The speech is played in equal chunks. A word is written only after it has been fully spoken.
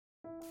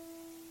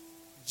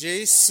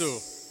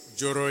Jesu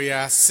jụrụ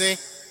ya sị,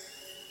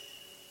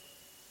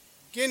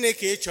 gịnị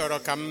ka ị chọrọ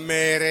ka m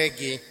mere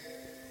gị?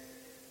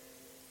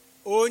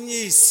 Onye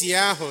ìsì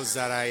ahụ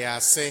zara ya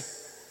sị,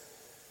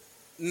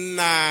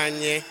 Nna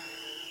anyị,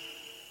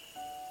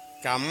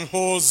 ka m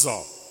hụ ụzọ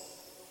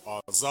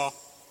ọzọ.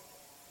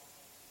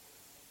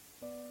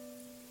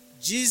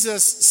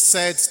 Jesus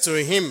said to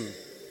him,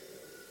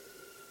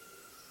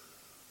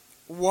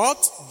 What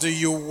do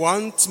you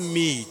want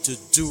me to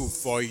do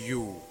for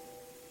you?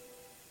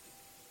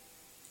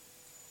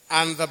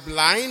 And the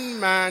blind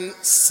man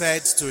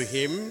said to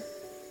him,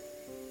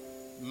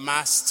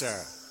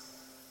 Master,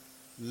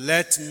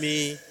 let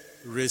me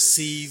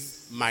receive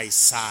my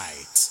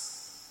sight.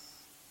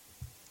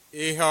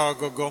 Ihe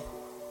ọgụgụ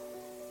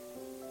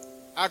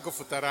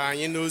agụfụtara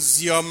anyị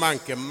n'ozi ọma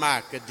nke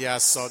Mark dị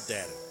asọ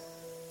dere.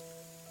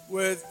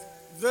 With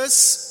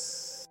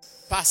this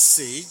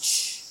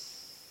passage,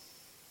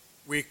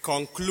 we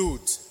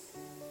conclude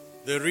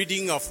the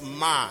reading of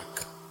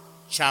Mark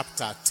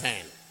chapter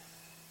 10.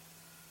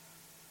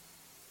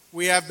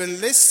 We have been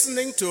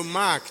listening to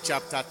Mark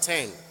chapter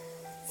 10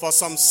 for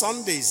some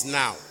Sundays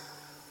now.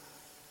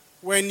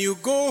 When you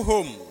go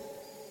home,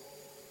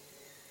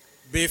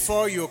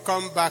 before you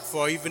come back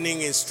for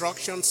evening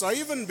instructions, or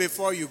even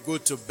before you go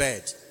to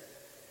bed,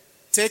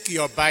 take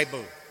your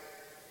Bible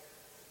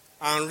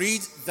and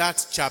read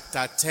that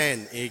chapter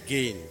 10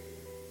 again.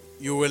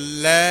 You will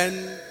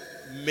learn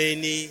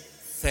many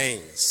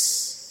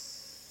things.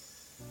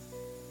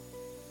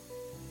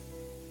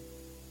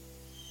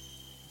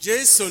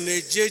 Jason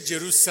eje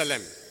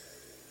Jerusalem.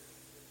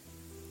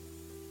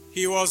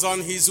 He was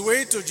on his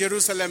way to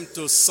Jerusalem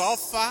to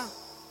suffer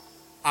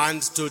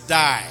and to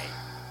die.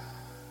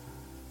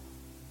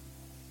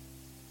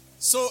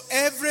 So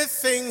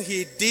everything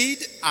he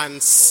did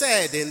and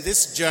said in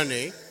this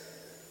journey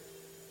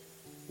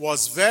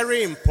was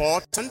very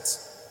important,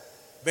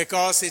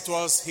 because it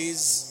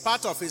was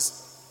part of his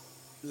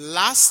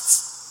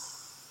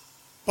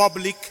last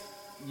public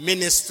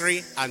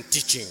ministry and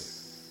teaching.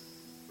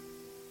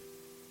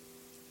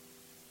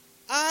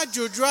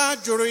 Ajụjụ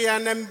ajụrụ ya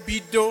na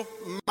mbido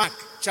Mark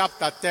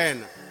chapter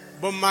 10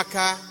 bụ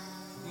maka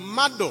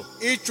mmadụ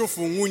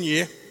ịchụfu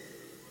nwunye.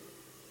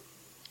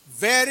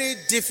 Very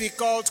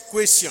difficult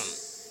question.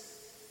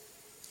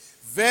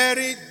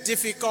 Very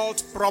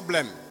difficult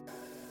problem.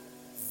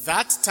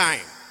 That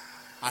time,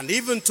 and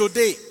even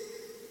today,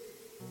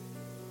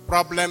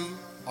 problem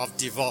of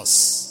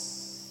divorce.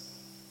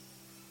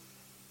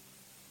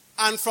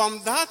 And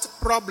from that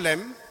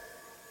problem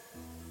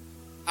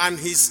and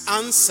his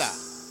answer,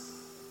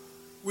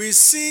 we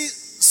see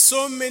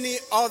so many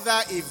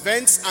other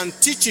events and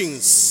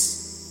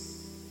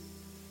teachings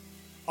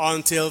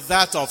until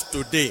that of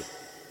today.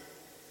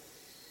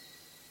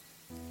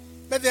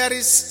 But there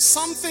is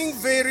something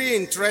very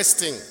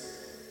interesting.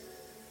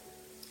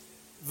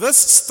 This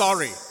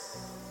story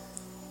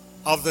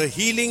of the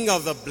healing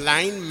of the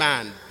blind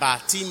man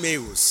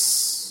Bartimaeus.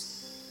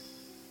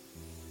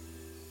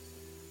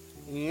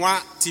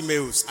 Nwa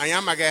Timaeus.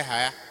 Anyamage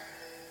haya.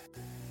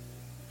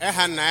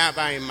 Ehanaya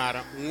ba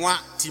imara. Nwa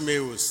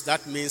Timaeus.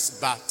 That means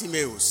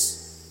Bartimaeus.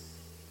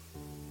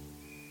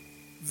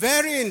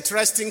 Very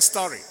interesting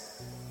story.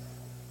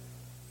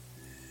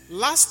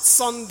 Last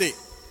Sunday,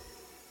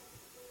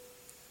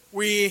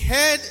 we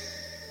heard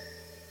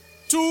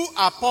two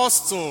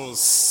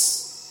apostles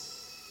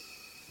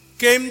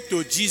came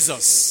to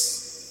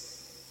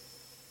Jesus.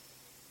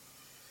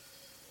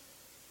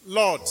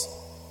 Lord,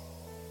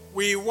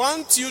 we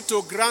want you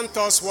to grant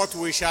us what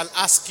we shall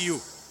ask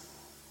you.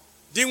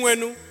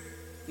 Dingwenu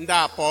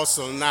nda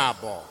apostle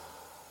nabo.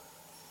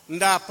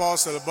 Nda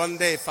apostle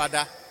bonde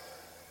fada.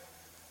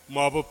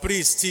 Mobo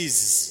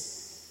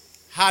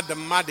priests had the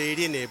mother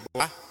in a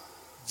boa.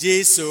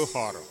 Jesu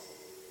horror.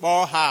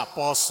 Bo ha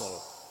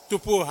apostle.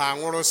 Tupu ha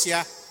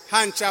ngorosia.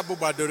 Hancha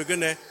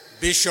bubadorgene.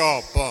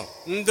 Bishop.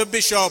 The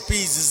bishop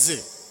is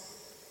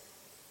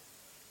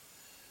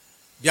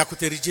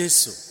Biakuteri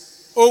Jesu.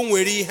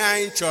 Onweri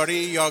hain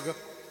chori yog.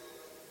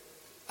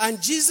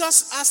 And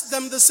Jesus asked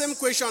them the same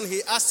question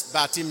he asked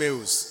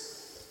Bartimaeus.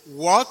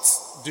 What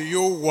do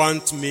you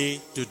want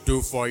me to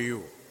do for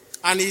you?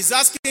 And he's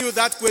asking you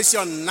that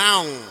question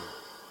now.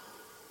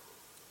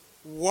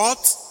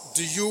 What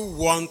do you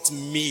want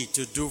me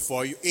to do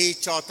for you?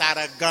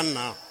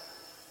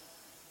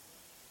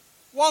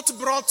 What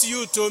brought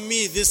you to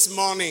me this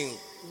morning?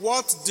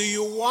 What do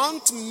you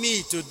want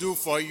me to do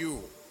for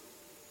you?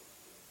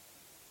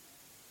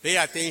 Pay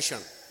attention.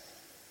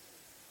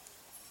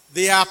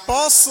 The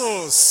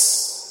apostles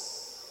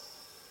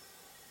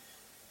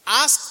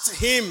asked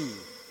him,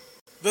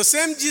 the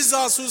same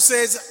Jesus who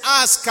says,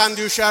 ask and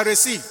you shall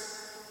receive.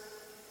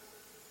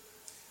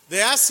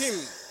 They asked him,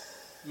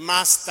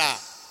 Master,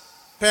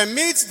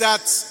 permit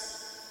that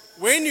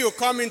when you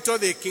come into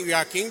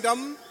your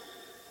kingdom,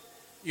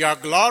 your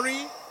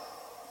glory,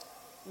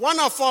 one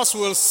of us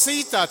will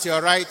sit at your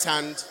right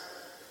hand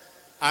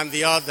and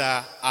the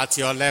other at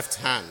your left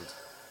hand.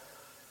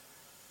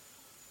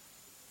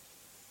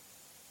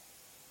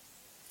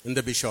 In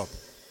the bishop.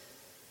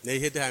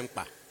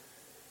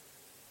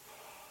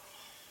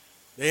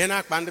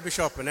 The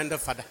bishop and then the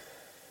father.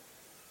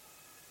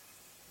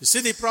 You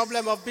see the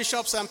problem of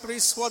bishops and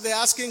priests, what they're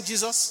asking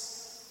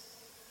Jesus?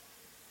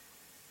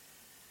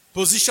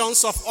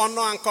 Positions of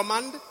honor and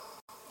command,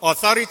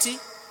 authority,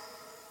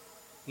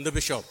 the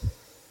bishop.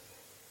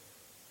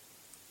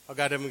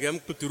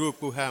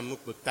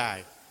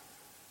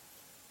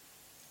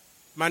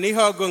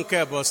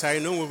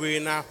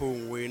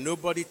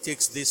 Nobody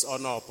takes this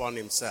honor upon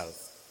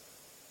himself.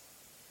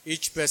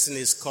 Each person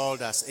is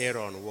called as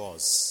Aaron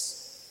was.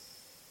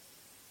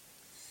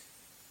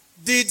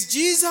 Did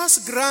Jesus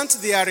grant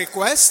their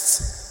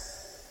request?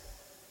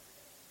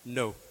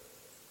 No.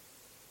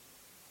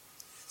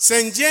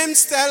 St.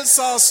 James tells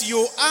us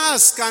you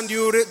ask and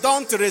you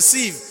don't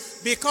receive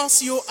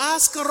because you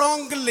ask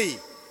wrongly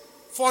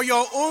for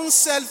your own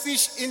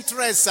selfish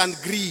interests and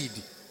greed.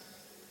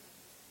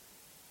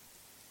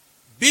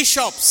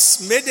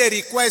 Bishops made a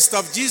request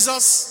of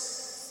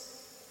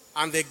Jesus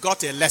and they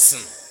got a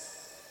lesson.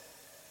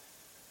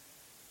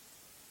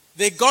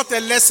 They got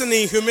a lesson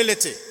in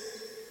humility.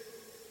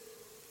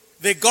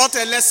 They got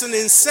a lesson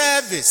in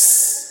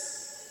service.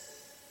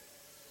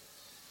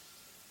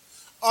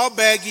 At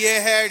that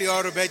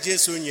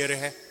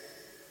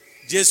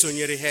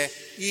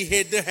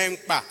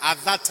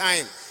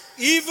time,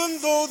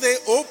 even though they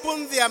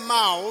open their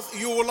mouth,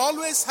 you will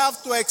always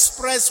have to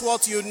express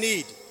what you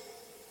need.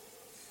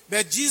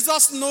 But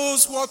Jesus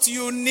knows what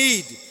you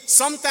need.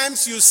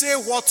 Sometimes you say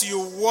what you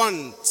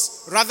want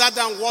rather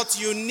than what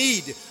you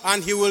need,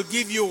 and he will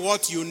give you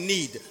what you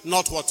need,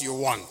 not what you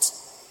want.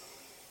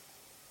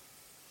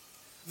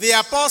 The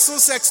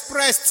apostles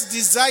expressed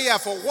desire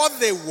for what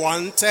they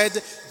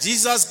wanted.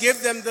 Jesus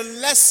gave them the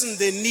lesson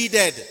they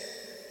needed.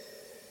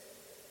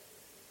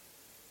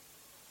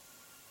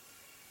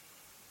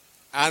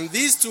 And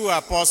these two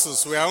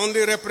apostles were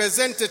only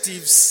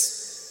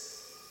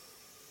representatives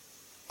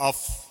of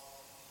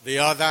the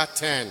other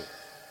 10.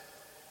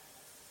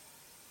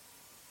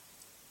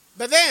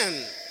 But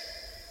then,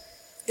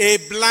 a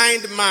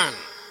blind man,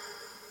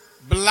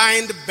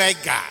 blind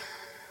beggar,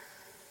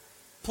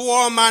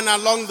 poor man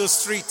along the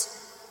street,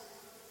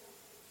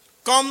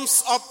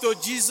 comes up to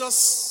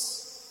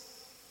Jesus,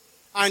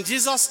 and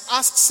Jesus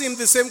asks him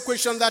the same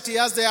question that he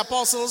asked the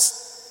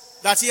apostles,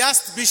 that he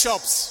asked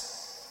bishops.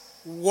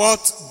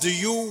 What do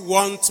you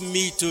want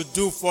me to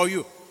do for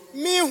you?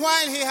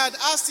 Meanwhile, he had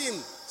asked him,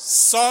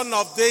 Son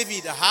of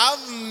David, have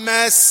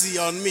mercy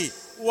on me.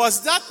 Was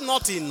that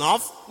not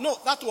enough? No,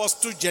 that was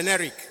too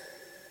generic.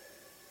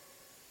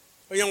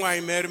 And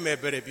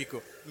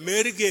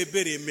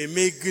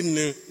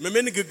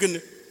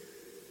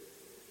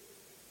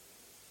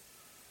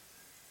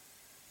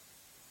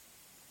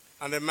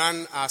the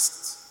man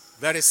asked,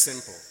 very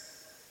simple,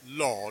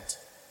 Lord,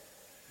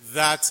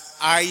 that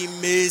I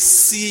may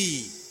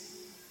see.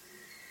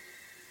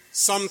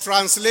 Some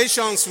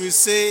translations will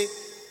say,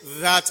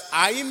 that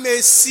I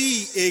may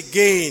see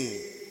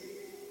again.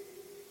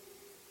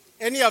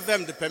 Any of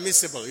them, the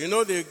permissible. You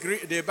know,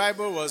 the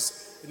Bible was,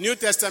 the New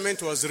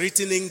Testament was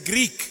written in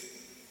Greek.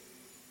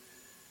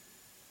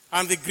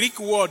 And the Greek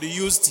word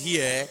used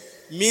here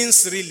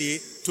means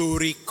really to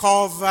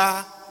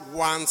recover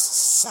one's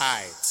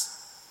sight.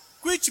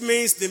 Which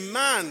means the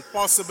man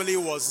possibly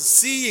was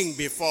seeing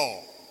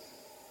before.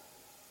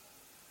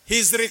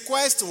 His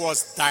request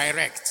was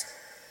direct.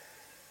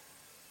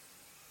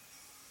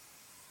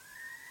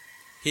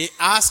 He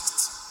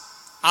asked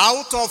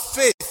out of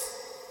faith,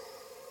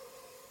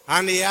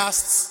 and he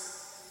asked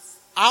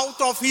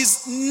out of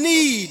his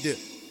need.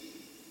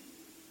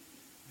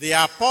 The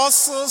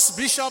apostles,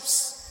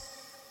 bishops,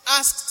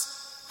 asked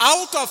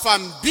out of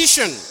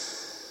ambition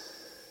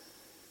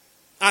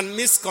and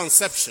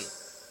misconception.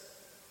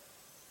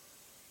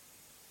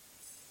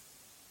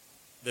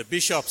 The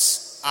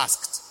bishops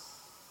asked,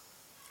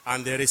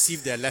 and they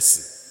received their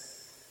lesson.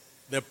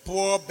 The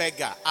poor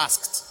beggar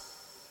asked,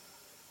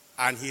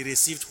 and he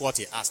received what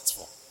he asked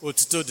for.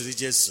 Otito diri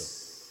Jesu.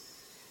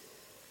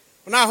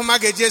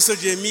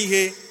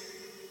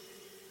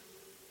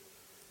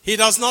 He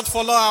does not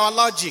follow our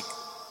logic.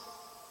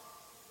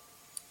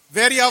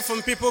 Very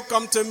often people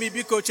come to me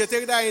because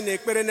chetegda in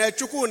ekpere na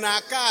chukwu na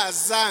aka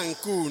aza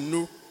nke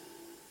unu.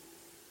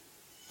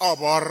 Ọ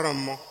bụ ọrụ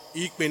m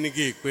ikpe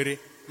nige ekpere.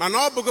 Mana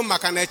ọ bụghị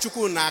maka na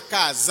chukwu na aka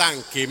aza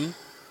nke m.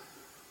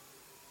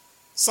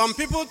 Some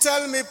people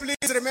tell me,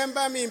 please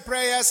remember me in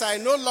prayers. I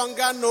no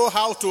longer know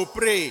how to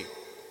pray.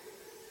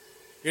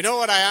 You know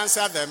what I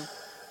answer them?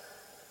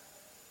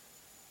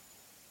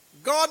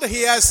 God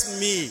hears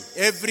me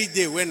every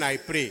day when I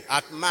pray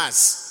at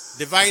Mass,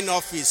 Divine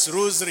Office,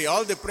 Rosary,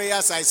 all the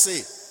prayers I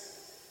say.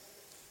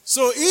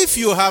 So if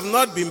you have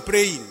not been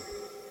praying,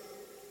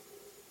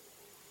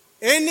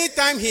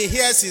 anytime he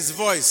hears his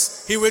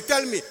voice, he will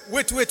tell me,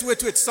 wait,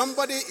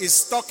 somebody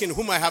is talking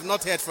whom I have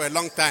not heard for a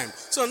long time.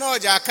 So no,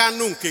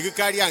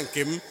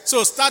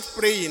 so start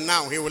praying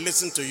now, he will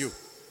listen to you.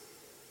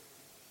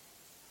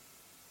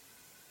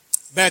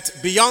 But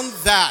beyond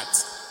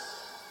that,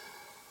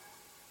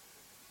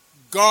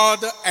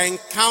 God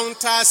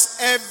encounters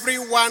every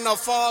one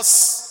of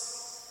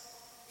us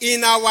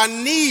in our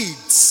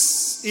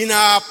needs. in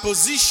our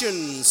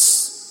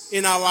positions,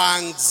 in our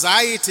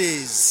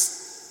anxieties.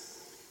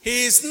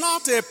 He is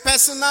not a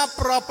personal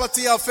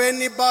property of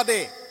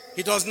anybody.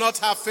 He does not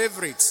have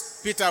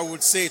favorites, Peter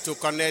would say to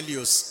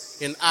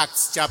Cornelius in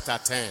Acts chapter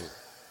 10.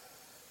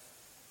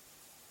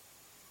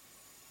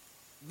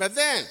 But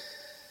then,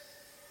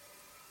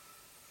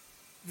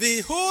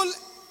 the whole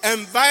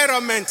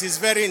environment is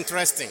very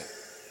interesting.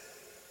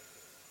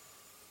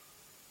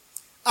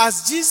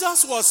 As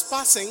Jesus was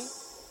passing,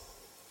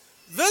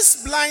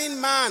 this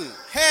blind man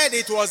heard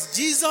it was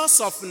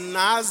Jesus of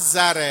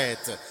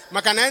Nazareth.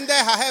 Makanende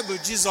hahebu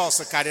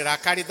Jesus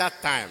carry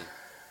that time.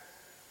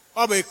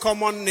 Of a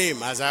common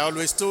name, as I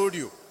always told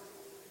you.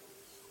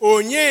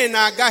 Onye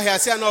nagahi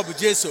asi anobu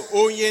Jesu,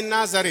 Onye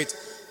Nazareth.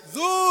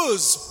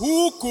 Those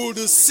who could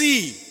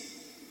see,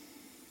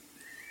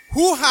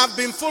 who have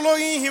been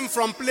following him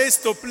from place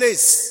to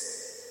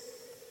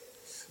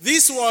place.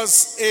 This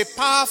was a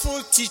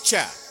powerful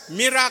teacher,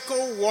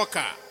 miracle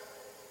worker,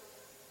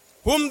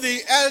 whom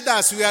the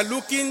elders were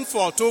looking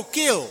for to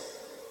kill.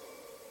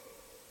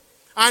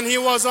 And he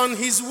was on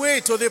his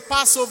way to the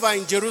Passover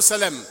in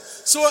Jerusalem.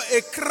 So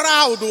a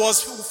crowd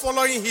was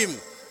following him.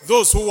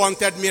 Those who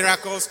wanted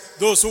miracles,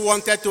 those who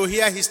wanted to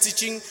hear his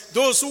teaching,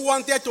 those who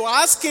wanted to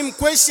ask him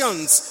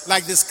questions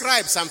like the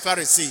scribes and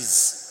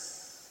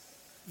Pharisees.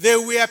 They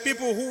were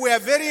people who were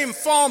very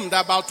informed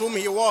about whom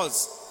he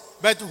was.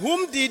 But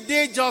whom did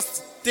they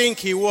just think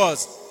he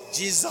was?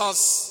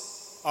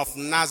 Jesus of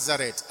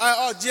Nazareth.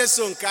 Oh, Jesus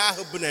of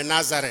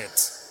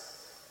Nazareth.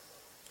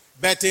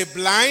 But a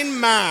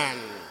blind man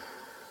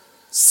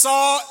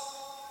saw,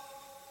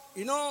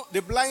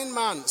 the blind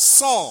man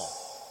saw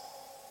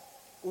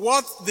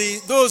what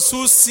those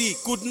who see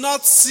could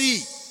not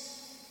see.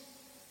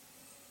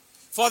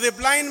 For the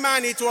blind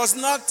man, it was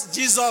not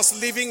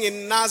Jesus living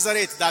in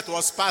Nazareth that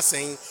was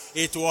passing.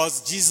 It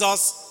was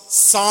Jesus,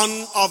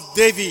 son of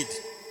David.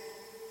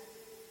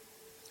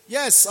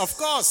 Yes, of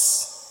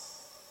course.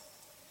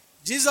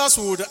 Jesus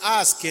would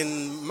ask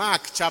in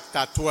Mark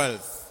chapter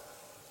 12,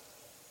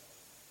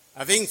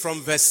 I think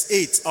from verse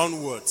 8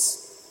 onwards,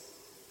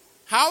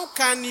 how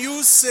can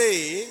you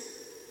say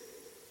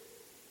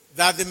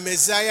that the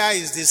Messiah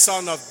is the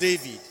son of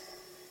David,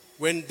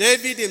 when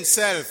David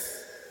himself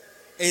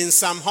in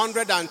Psalm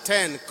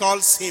 110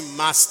 calls him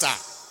master?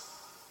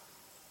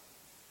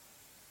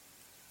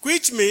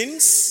 Which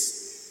means,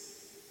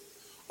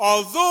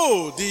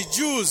 although the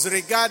Jews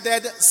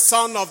regarded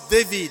son of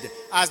David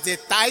as the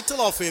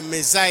title of a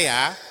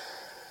Messiah,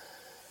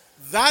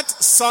 that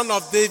son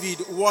of David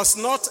was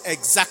not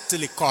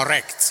exactly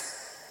correct.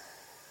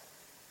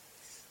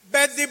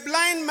 But the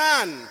blind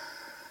man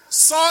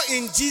saw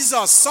in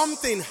Jesus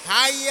something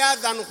higher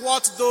than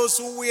what those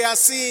who were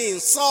seeing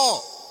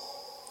saw.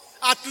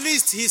 At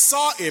least he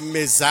saw a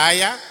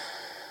Messiah.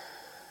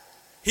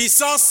 He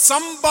saw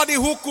somebody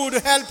who could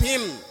help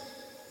him.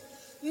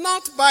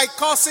 Not by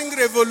causing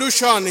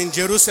revolution in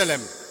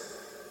Jerusalem.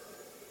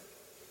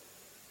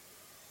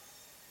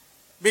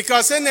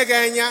 Because in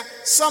Kenya,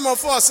 some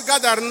of us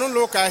gather no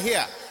local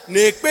here.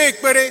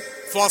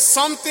 For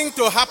something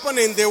to happen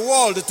in the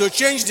world, to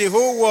change the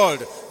whole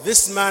world.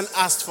 This man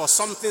asked for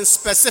something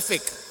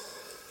specific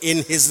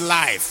in his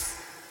life.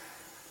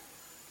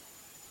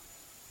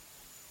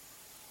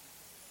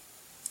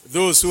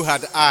 Those who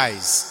had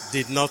eyes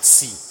did not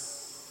see.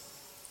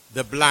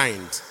 The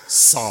blind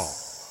saw.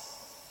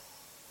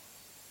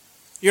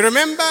 You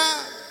remember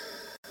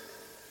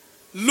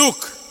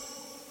Luke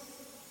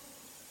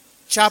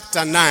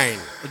chapter 9,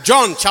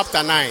 John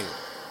chapter 9,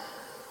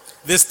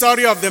 the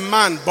story of the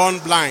man born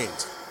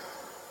blind.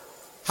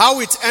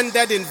 How it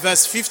ended in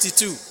verse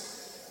 52.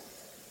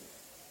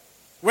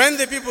 When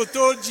the people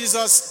told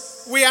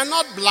Jesus, we are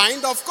not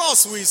blind, of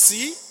course we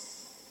see.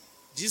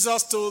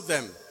 Jesus told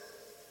them,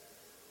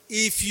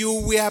 if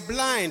you were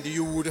blind,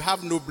 you would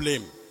have no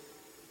blame.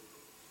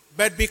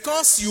 But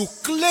because you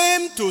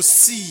claim to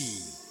see,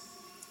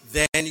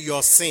 then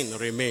your sin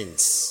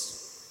remains.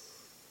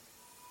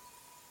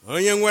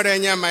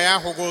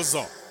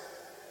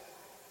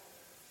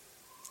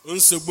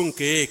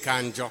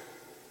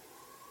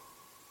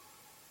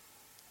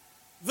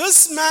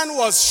 This man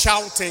was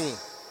shouting,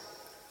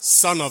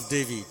 Son of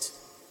David,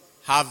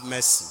 have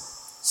mercy.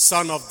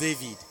 Son of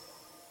David,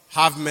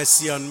 have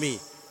mercy on me.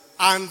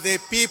 And the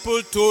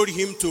people told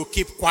him to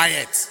keep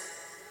quiet.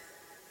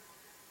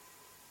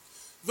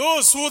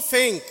 Those who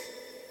think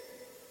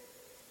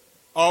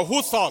or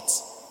who thought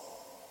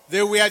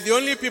they were the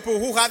only people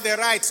who had the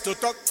right to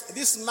talk,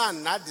 this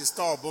man not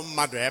disturb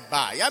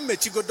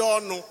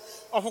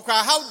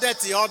how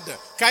dirty order.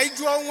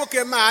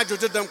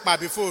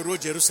 Before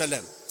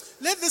Jerusalem.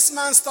 Let this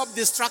man stop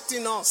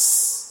distracting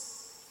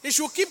us. He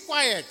should keep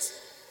quiet.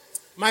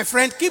 My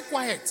friend, keep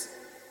quiet.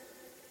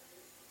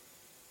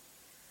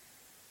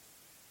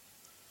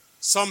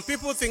 Some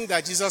people think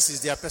that Jesus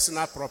is their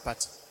personal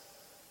property.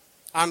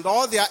 And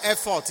all their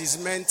effort is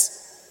meant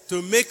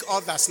to make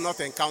others not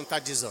encounter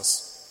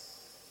Jesus.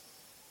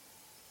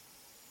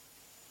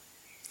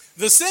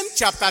 The same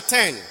chapter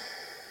 10,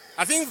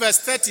 I think verse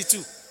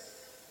 32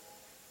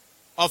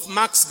 of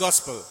Mark's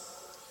Gospel,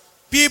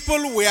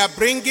 People were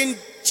bringing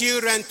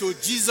children to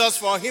Jesus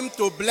for him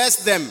to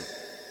bless them.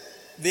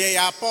 The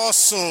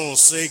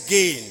apostles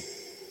again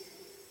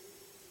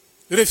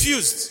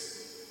refused.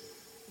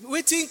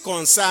 Waiting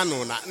concern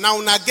una. Now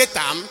una get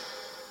them.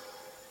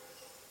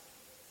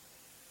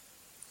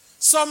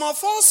 Some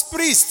of us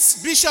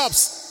priests,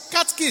 bishops,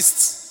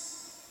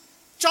 catechists,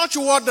 church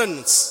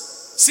wardens,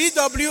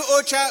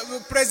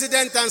 CWO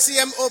president and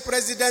CMO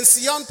president,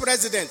 Sion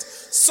president.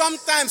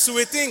 Sometimes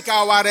we think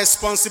our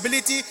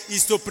responsibility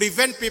is to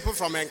prevent people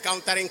from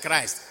encountering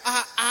Christ.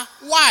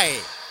 Why?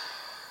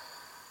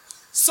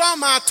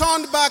 Some are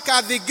turned back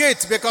at the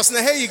gate because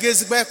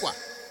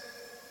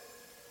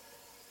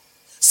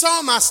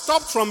some are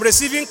stopped from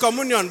receiving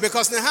communion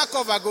because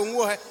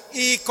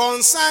it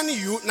concern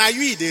you, now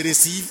you they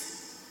receive.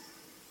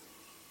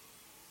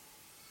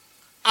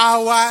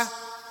 Our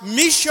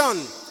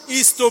mission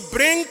is to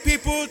bring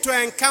people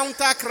to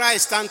encounter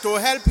Christ and to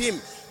help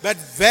him. But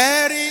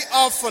very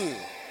often,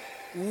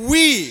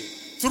 we,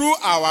 through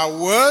our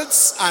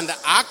words and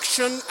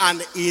action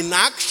and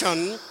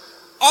inaction,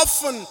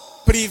 often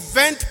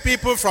prevent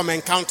people from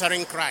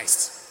encountering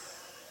Christ.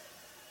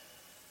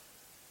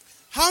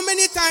 How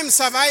many times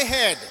have I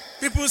heard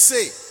people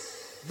say,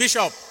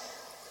 Bishop,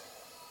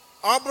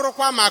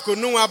 Obrokwa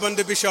makununga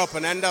bunde bishop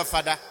and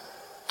father,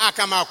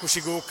 akama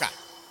kushigoka.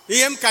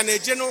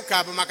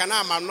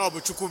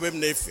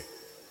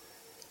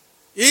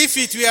 If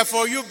it were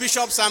for you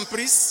bishops and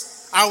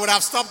priests, I would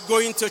have stopped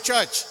going to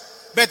church.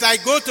 But I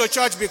go to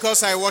church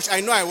because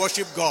I know I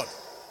worship God.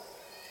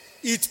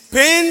 It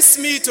pains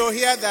me to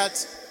hear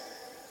that,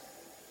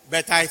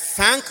 but I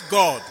thank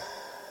God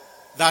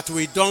that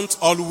we don't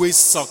always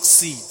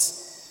succeed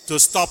to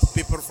stop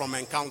people from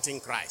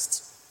encountering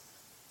Christ.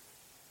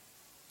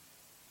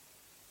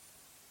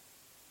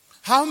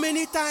 How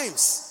many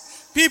times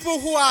people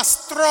who are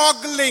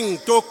struggling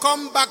to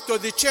come back to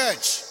the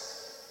church,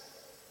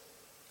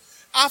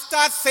 after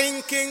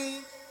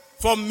thinking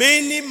for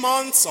many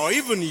months or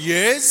even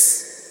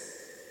years,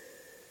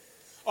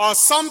 or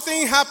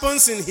something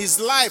happens in his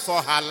life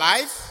or her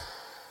life,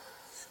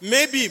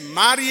 maybe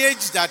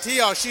marriage that he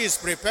or she is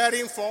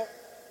preparing for,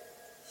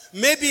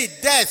 maybe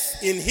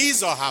death in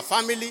his or her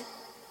family,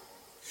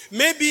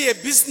 maybe a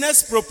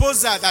business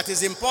proposal that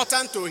is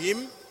important to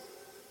him,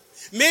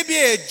 maybe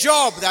a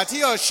job that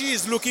he or she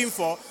is looking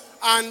for,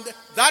 and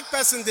that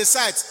person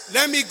decides,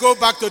 let me go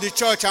back to the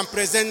church and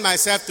present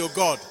myself to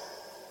God.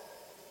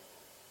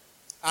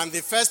 And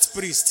the first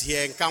priest he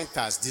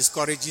encounters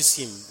discourages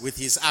him with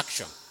his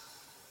action.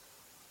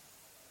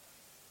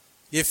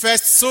 The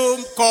first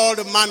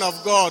so-called man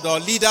of God or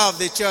leader of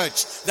the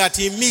church that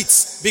he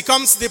meets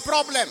becomes the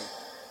problem.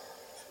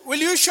 Will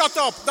you shut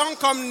up? Don't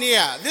come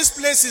near. This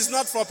place is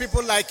not for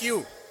people like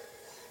you.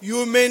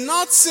 You may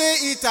not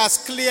say it as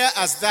clear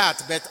as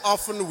that, but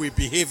often we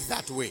behave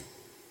that way.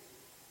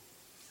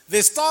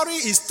 The story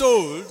is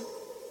told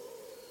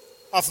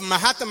of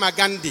Mahatma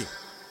Gandhi,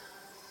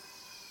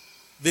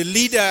 the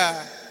leader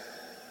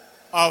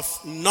of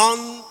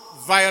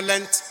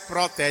non-violent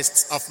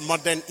protests of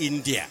modern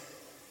India.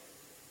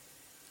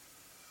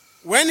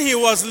 When he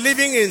was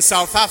living in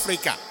South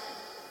Africa,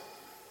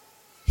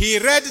 he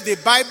read the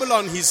Bible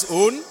on his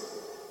own,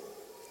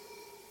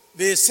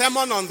 the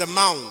Sermon on the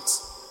Mount,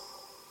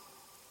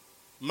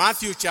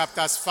 Matthew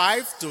chapters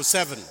 5 to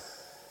 7.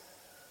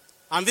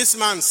 And this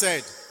man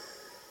said,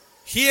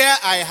 here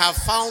I have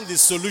found the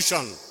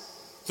solution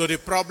to the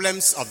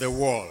problems of the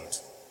world.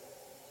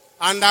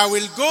 And I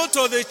will go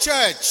to the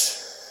church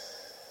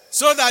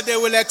so that they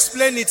will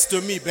explain it to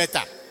me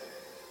better.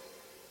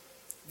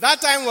 That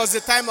time was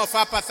the time of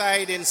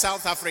apartheid in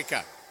South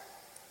Africa.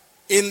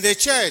 In the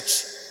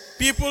church,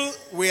 people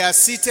were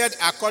seated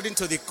according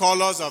to the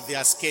colors of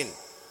their skin.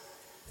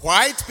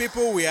 White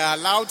people were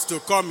allowed to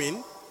come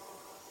in.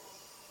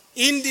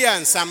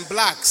 Indians and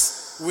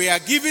blacks were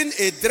given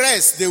a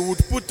dress they would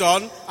put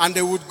on and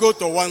they would go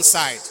to one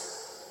side.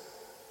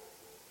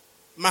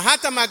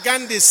 Mahatma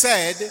Gandhi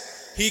said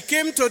he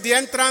came to the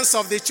entrance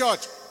of the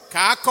church,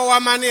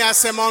 Kaakowamani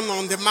Sermon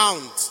on the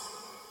Mount.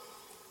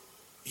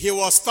 He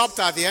was stopped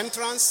at the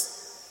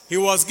entrance. He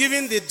was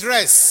given the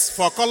dress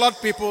for colored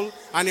people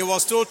and he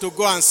was told to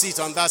go and sit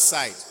on that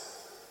side.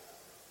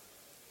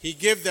 He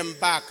gave them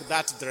back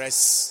that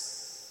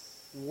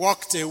dress,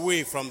 walked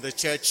away from the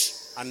church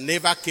and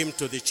never came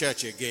to the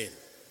church again.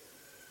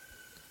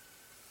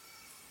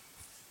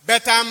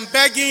 But I'm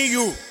begging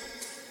you,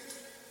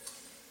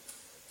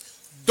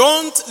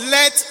 don't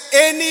let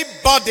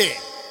anybody,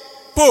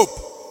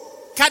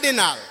 pope,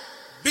 cardinal,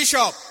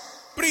 bishop,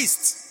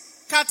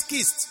 priest,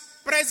 catechist,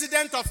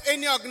 president of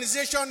any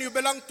organization you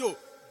belong to,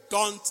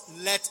 don't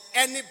let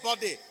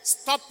anybody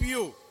stop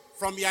you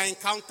from your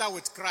encounter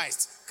with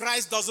Christ.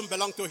 Christ doesn't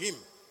belong to him.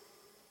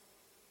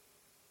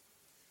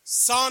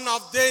 Son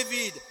of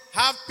David,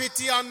 have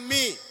pity on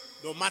me.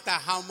 No matter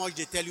how much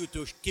they tell you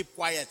to keep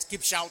quiet,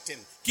 keep shouting,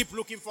 keep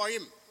looking for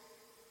him,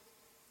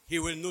 he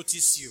will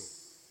notice you.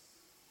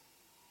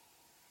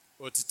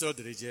 Otito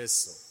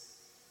Drejeso.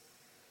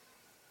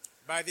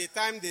 By the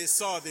time they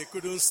saw, they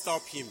couldn't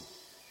stop him.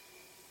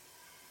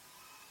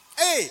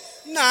 Hey,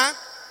 nah.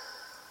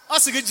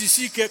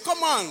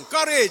 Come on,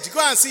 courage, go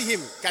and see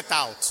him. Get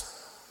out.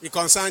 It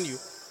concerns you.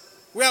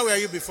 Where were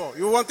you before?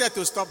 You wanted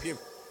to stop him.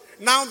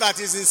 Now that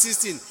he's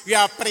insisting, you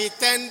are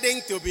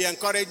pretending to be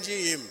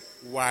encouraging him.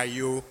 Why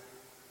you?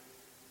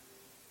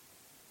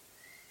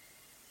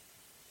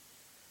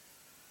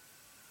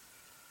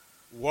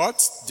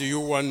 What do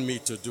you want me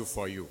to do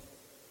for you?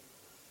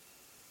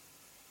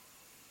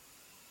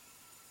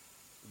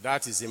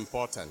 That is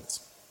important.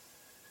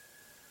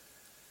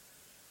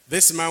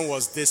 This man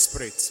was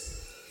desperate.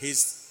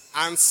 His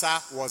answer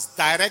was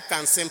direct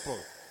and simple.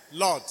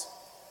 Lord,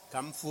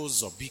 come for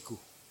Zobiku.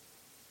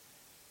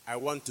 I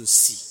want to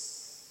see.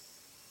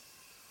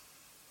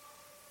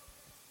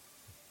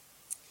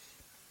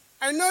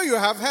 I know you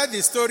have heard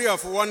the story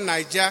of one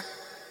Niger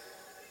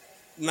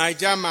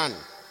man,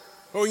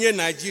 Onye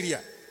Nigeria,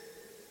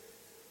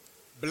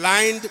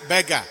 blind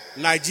beggar,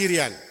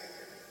 Nigerian,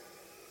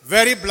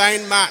 very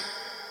blind man,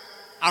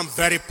 and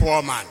very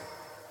poor man.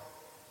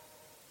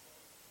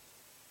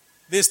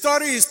 The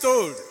story is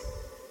told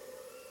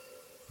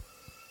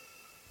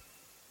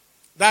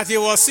that he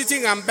was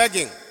sitting and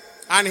begging,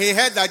 and he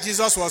heard that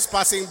Jesus was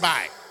passing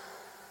by.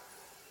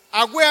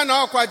 Agwe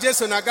na okwa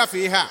Jesu na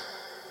gafe ha.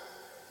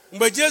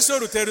 Mgbe Jesu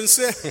rutere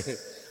nse,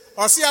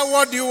 Osia,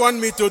 what do you want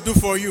me to do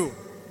for you?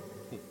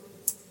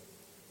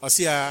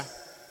 Osia,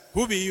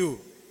 who be you?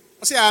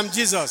 Osia, I'm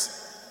Jesus.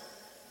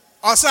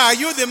 Osia, are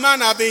you the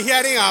man I've been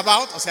hearing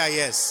about? Osia,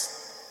 yes.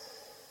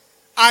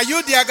 Are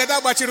you the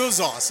Agada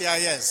Bachiruzo? Osia,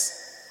 yes.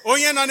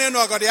 Onye no no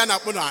agada na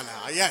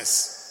kpunana?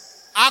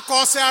 Yes.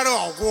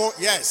 Akosero ogwo?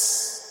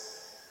 Yes.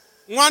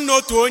 One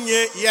no to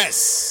onye?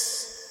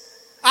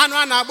 Yes. Anu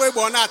anagbo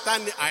igbo na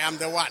atani, I am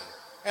the one.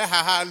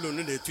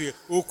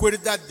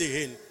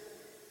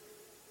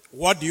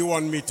 What do you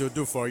want me to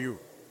do for you?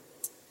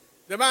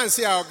 The man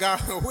said,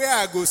 where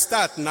I go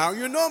start now?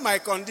 You know my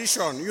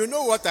condition. You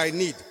know what I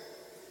need.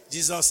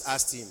 Jesus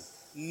asked him,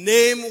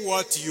 name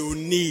what you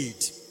need.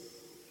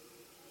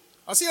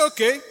 I said,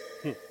 okay.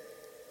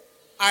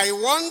 I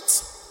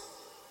want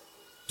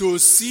to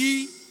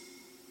see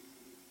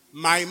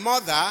my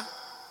mother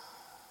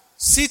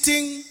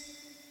sitting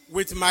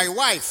with my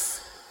wife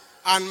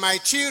and my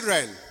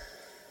children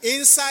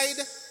inside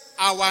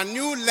our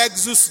new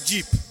Lexus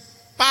Jeep,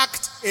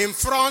 parked in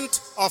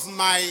front of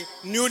my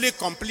newly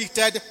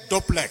completed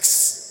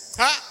duplex.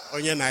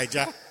 Onye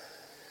Niger.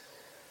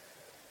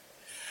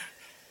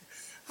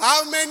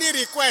 How many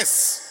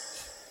requests?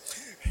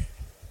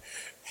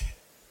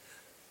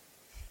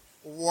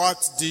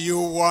 What do you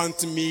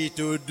want me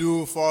to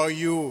do for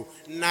you,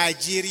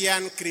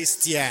 Nigerian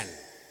Christian?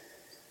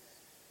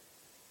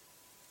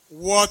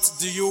 What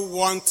do you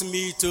want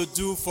me to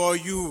do for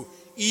you,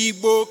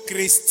 Igbo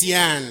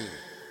Christian?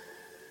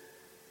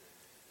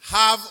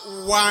 Have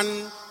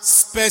one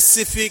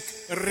specific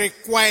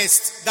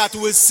request that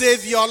will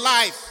save your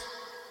life.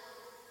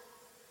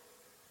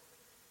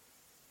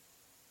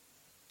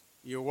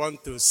 You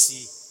want to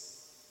see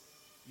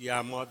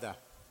your mother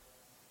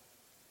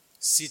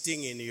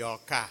sitting in your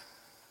car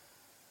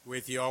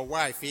with your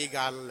wife,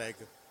 Igaleg,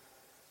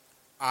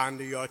 and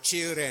your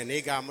children,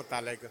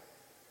 Igamutaleg,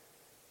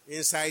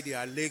 inside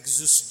your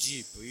Lexus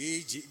Jeep,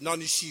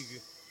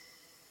 non-shig,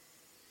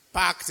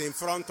 parked in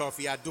front of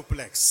your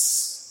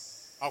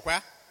duplex. Okay?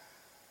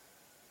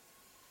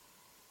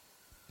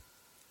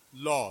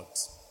 Lord,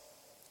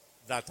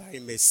 that I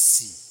may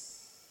see.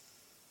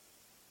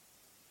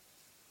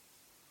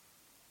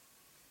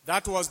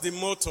 That was the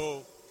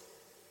motto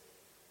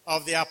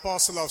of the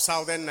Apostle of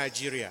Southern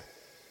Nigeria,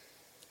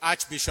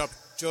 Archbishop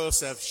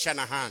Joseph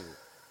Shanahan.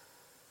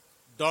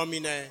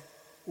 Domine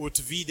ut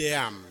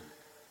videam,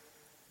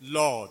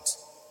 Lord,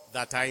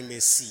 that I may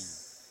see,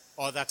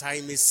 or that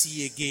I may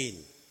see again.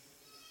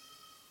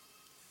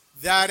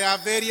 There are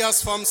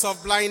various forms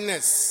of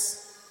blindness.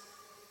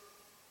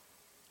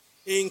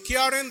 In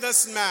curing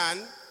this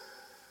man,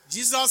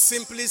 Jesus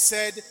simply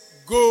said,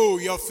 go,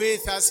 your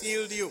faith has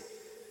healed you.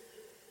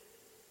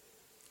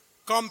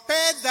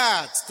 Compare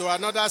that to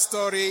another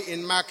story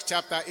in Mark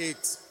chapter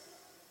 8,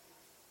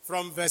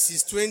 from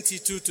verses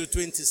 22 to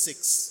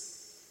 26.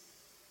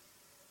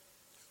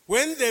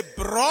 When they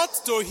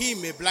brought to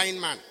him a blind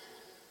man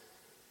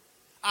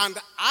and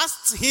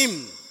asked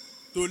him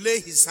to lay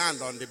his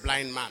hand on the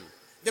blind man,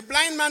 the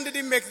blind man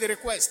didn't make the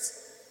request.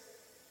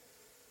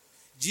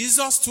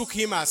 Jesus took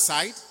him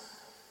aside,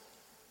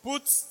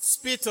 put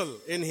spittle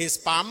in his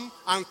palm,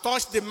 and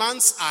touched the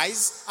man's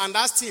eyes and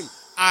asked him,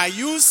 are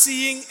you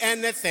seeing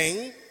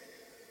anything?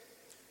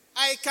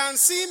 I can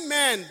see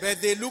men,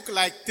 but they look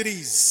like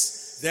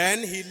trees. Then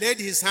he laid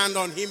his hand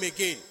on him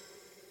again.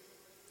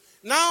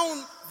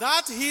 Now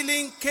that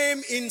healing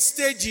came in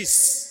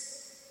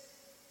stages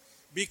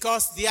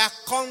because their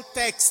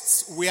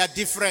contexts were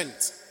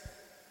different.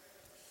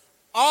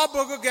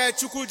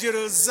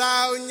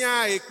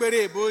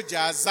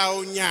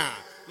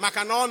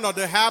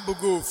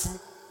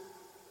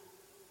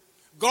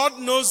 God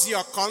knows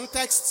your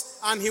context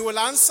and he will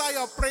answer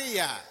your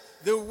prayer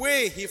the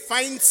way he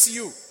finds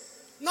you,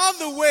 not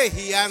the way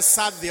he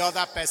answered the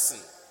other person.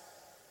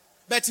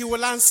 but he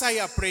will answer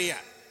your prayer.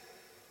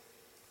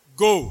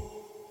 Go.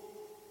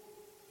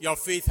 Your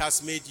faith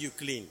has made you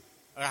clean,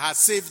 or has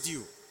saved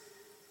you.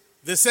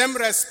 The same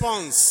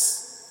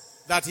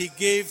response that he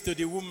gave to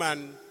the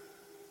woman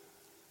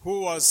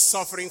who was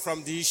suffering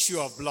from the issue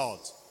of blood.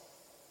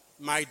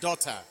 My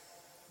daughter,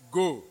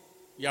 go.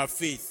 Your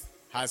faith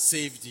has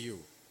saved you.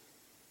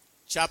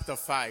 Chapter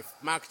 5,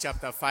 Mark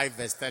chapter 5,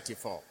 verse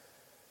 34.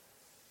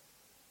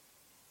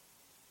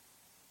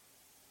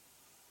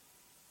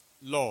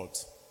 Lord,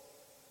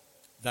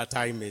 that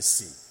I may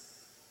see.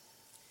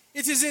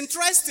 It is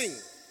interesting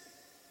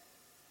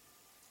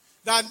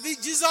that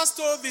Jesus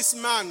told this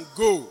man,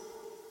 go.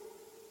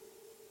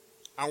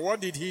 And what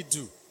did he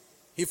do?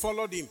 He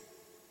followed him.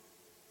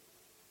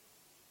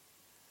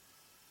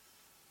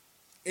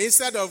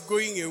 Instead of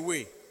going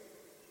away,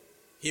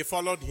 he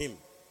followed him.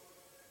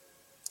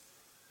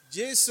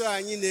 Jesus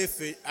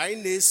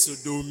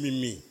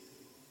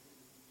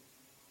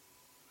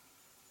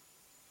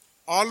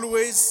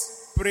always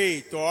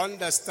pray to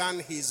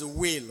understand his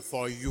will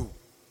for you.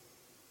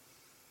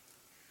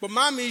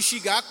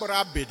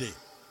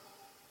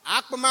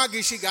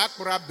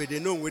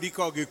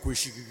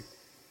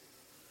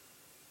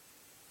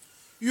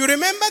 You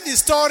remember the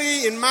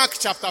story in Mark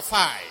chapter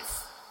 5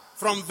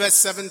 from verse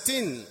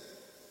 17,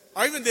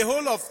 or even the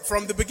whole of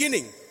from the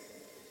beginning,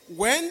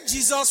 when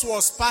Jesus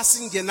was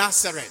passing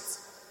Gennesaret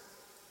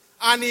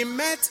and he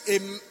met a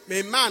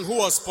man who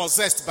was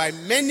possessed by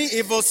many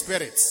evil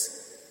spirits,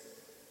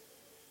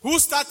 who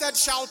started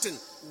shouting,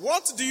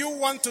 what do you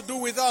want to do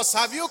with us?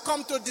 Have you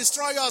come to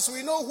destroy us?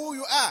 We know who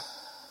you are.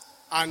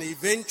 And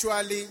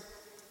eventually,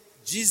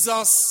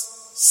 Jesus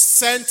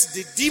sent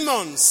the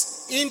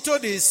demons into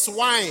the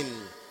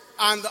swine,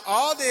 and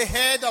all the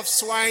head of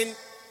swine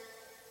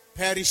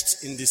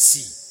perished in the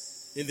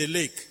sea, in the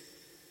lake.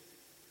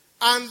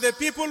 And the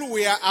people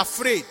were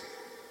afraid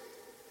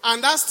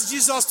and asked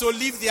Jesus to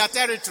leave their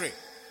territory.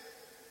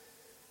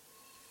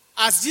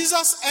 As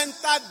Jesus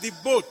entered the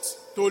boat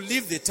to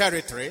leave the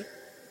territory,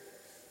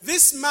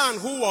 this man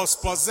who was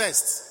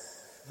possessed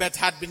but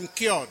had been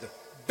cured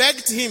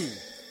begged him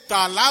to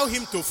allow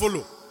him to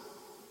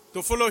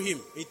follow him.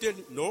 He told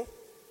him, no,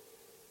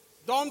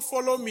 don't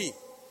follow me.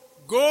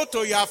 Go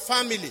to your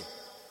family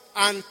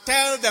and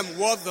tell them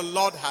what the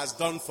Lord has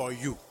done for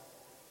you.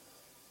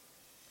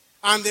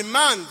 And the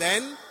man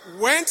then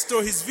went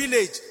to his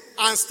village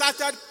and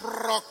started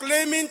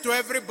proclaiming to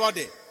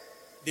everybody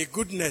the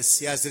goodness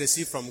he has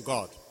received from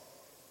God.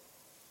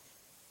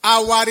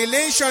 Our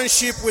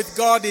relationship with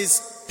God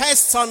is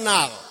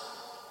personal.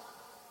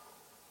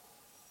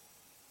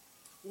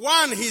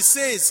 One, he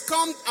says,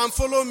 come and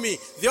follow me.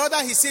 The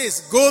other, he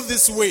says, go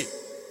this way.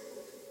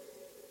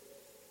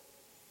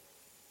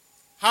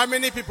 How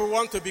many people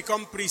want to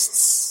become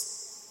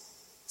priests,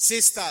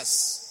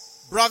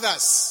 sisters,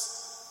 brothers?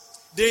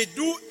 They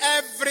do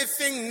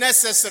everything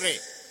necessary.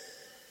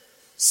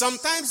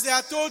 Sometimes they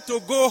are told to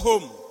go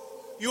home.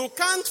 You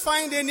can't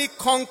find any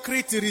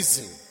concrete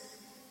reason.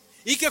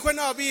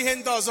 How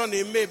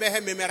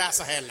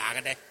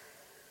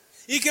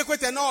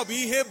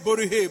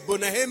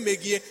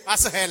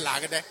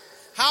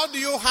do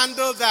you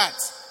handle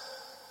that?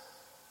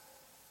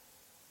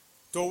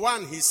 To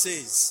one, he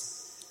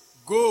says,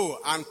 go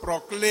and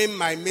proclaim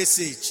my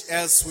message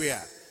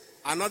elsewhere.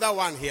 Another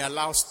one, he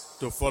allows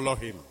to follow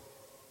him.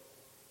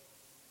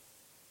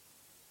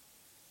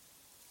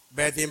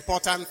 But the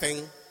important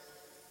thing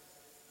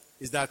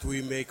is that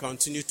we may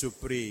continue to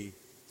pray,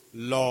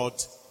 Lord,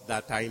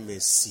 that I may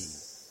see.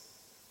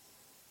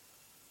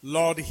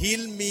 Lord,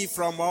 heal me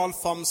from all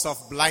forms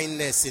of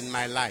blindness in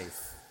my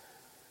life.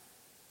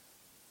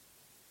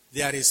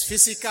 There is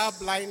physical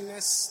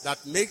blindness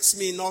that makes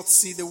me not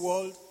see the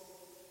world.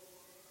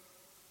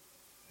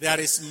 There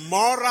is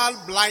moral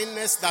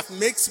blindness that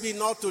makes me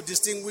not to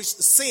distinguish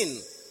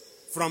sin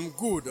from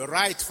good,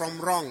 right from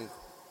wrong.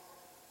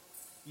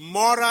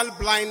 Moral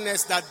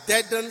blindness that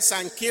deadens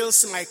and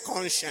kills my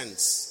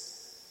conscience.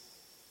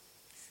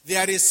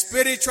 There is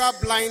spiritual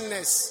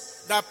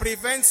blindness that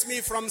prevents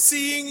me from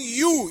seeing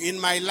you in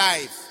my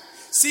life,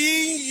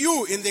 seeing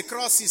you in the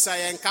crosses I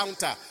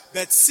encounter,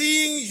 but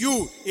seeing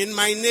you in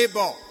my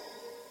neighbor.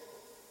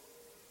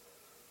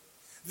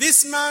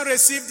 This man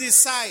received his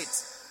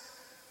sight.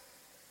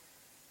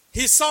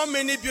 He saw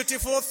many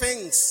beautiful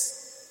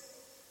things: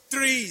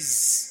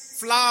 trees,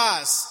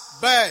 flowers,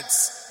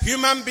 birds,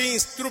 human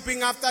beings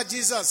trooping after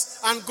Jesus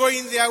and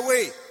going their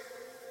way.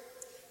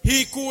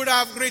 He could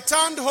have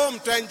returned home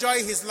to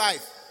enjoy his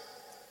life,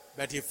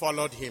 but he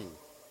followed him.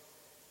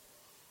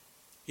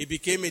 He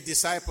became a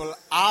disciple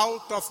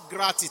out of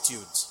gratitude.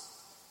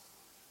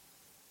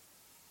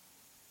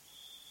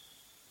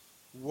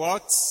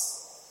 What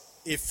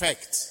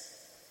effect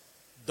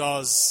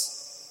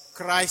does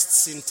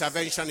Christ's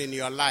intervention in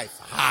your life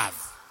have?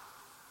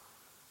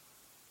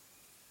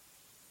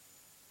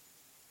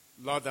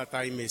 Lord, that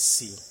I may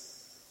see.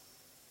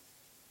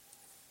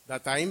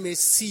 That I may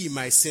see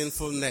my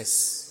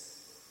sinfulness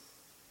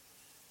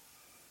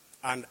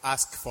and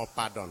ask for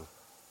pardon.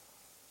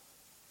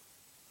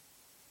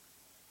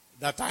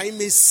 That I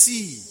may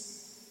see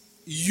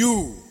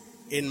you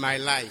in my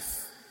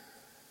life,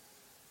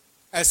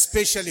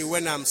 especially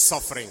when I'm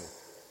suffering,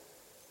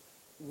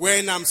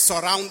 when I'm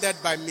surrounded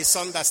by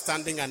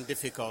misunderstanding and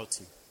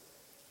difficulty,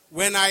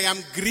 when I am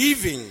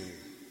grieving,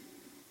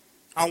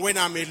 and when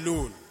I'm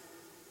alone.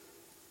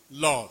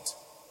 Lord,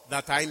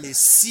 that I may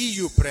see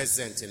you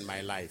present in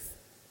my life.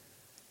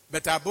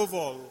 But above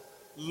all,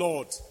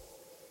 Lord,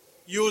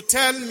 you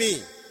tell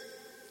me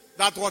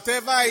that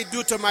whatever I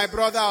do to my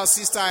brother or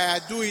sister, I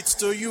do it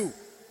to you.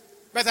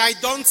 But I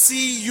don't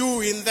see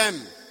you in them.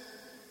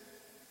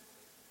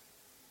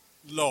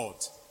 Lord,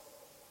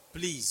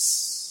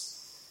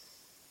 please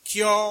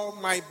cure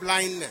my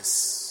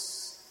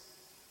blindness,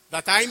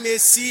 that I may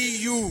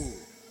see you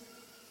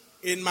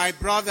in my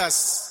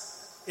brothers,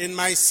 in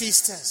my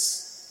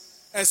sisters,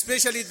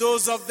 especially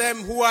those of them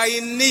who are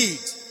in need,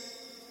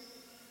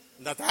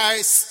 that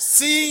I,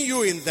 seeing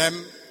you in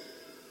them,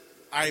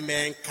 I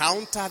may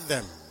encounter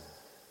them,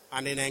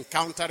 and in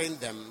encountering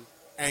them,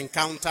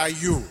 encounter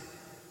you,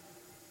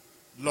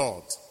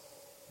 Lord,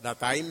 that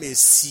I may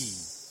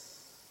see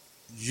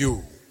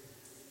you.